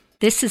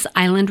This is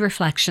Island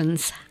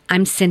Reflections.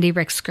 I'm Cindy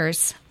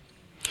Rixkers.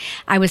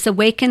 I was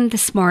awakened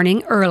this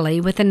morning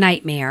early with a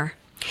nightmare.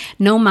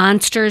 No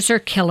monsters or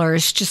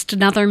killers, just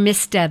another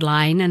missed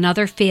deadline,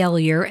 another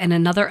failure, and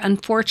another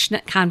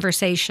unfortunate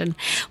conversation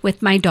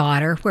with my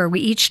daughter where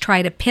we each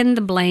try to pin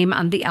the blame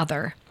on the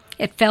other.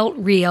 It felt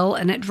real,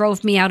 and it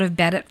drove me out of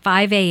bed at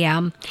 5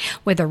 a.m.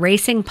 with a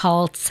racing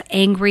pulse,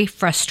 angry,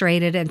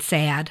 frustrated, and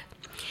sad.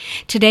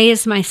 Today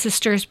is my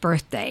sister's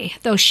birthday.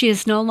 Though she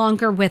is no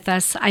longer with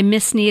us, I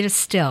miss Nita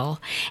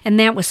still, and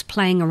that was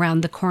playing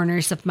around the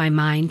corners of my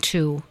mind,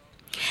 too.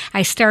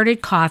 I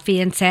started coffee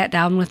and sat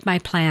down with my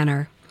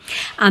planner.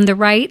 On the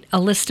right,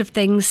 a list of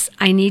things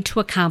I need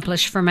to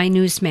accomplish for my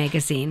news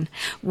magazine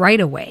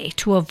right away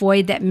to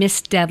avoid that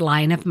missed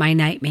deadline of my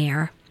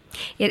nightmare.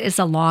 It is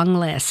a long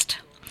list.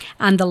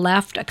 On the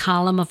left, a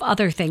column of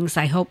other things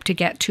I hope to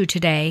get to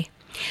today.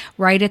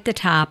 Right at the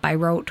top, I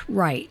wrote,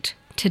 "Write.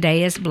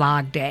 Today is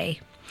blog day."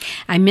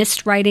 I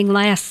missed writing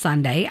last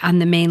Sunday on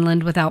the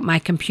mainland without my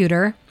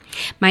computer.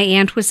 My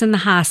aunt was in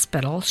the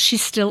hospital. She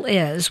still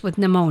is, with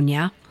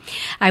pneumonia.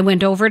 I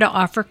went over to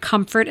offer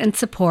comfort and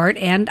support,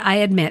 and I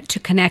admit to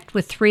connect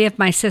with 3 of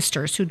my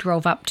sisters who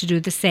drove up to do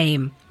the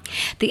same.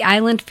 The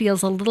island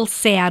feels a little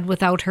sad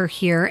without her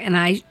here, and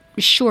I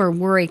sure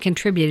worry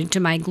contributed to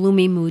my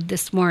gloomy mood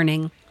this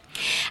morning.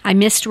 I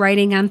missed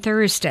writing on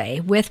Thursday.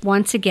 With,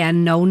 once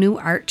again, no new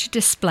art to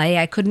display,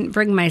 I couldn't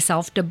bring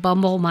myself to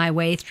bumble my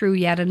way through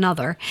yet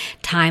another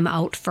time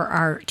out for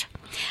art.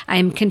 I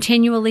am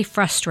continually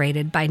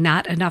frustrated by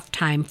not enough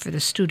time for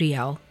the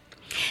studio.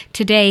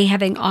 Today,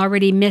 having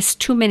already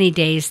missed too many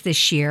days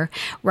this year,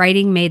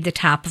 writing made the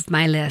top of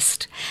my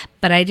list.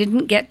 But I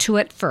didn't get to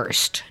it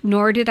first,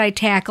 nor did I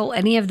tackle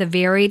any of the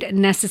varied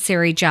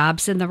necessary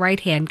jobs in the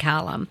right-hand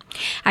column.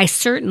 I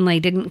certainly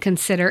didn't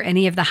consider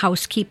any of the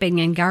housekeeping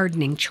and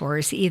gardening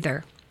chores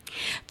either.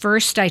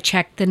 First, I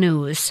checked the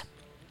news.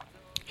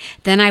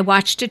 Then I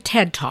watched a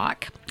TED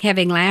Talk,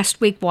 having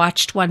last week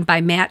watched one by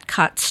Matt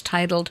Cutts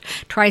titled,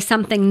 "Try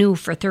Something New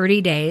for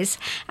 30 Days,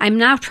 I'm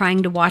now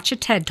trying to watch a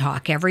TED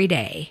Talk every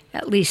day,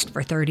 at least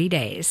for 30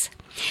 days.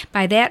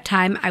 By that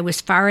time, I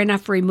was far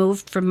enough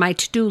removed from my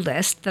to-do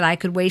list that I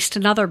could waste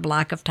another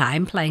block of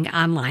time playing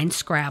online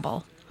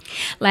Scrabble.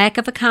 Lack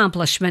of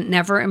accomplishment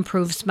never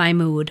improves my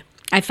mood.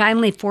 I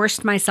finally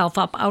forced myself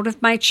up out of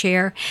my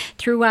chair,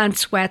 threw on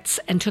sweats,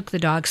 and took the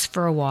dogs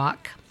for a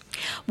walk.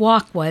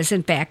 Walk was,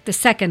 in fact, the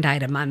second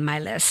item on my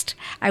list.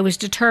 I was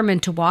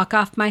determined to walk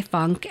off my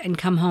funk and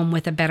come home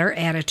with a better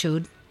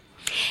attitude.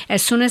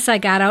 As soon as I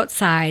got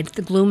outside,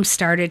 the gloom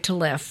started to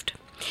lift.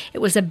 It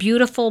was a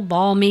beautiful,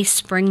 balmy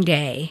spring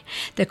day.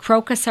 The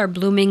crocus are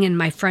blooming in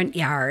my front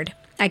yard.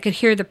 I could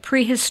hear the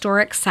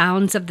prehistoric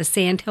sounds of the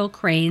sandhill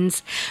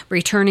cranes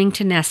returning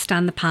to nest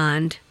on the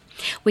pond.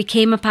 We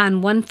came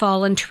upon one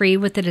fallen tree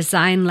with a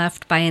design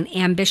left by an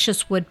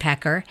ambitious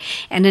woodpecker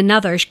and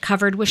another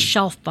covered with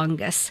shelf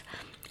fungus.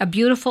 A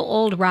beautiful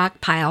old rock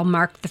pile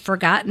marked the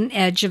forgotten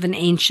edge of an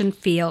ancient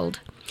field.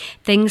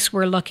 Things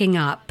were looking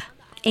up.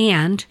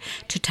 And,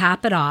 to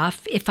top it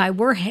off, if I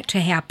were to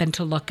happen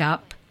to look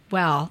up,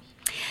 well,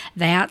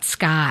 that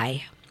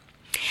sky.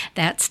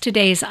 That's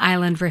today's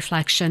Island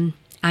Reflection.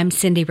 I'm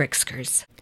Cindy Rixkers.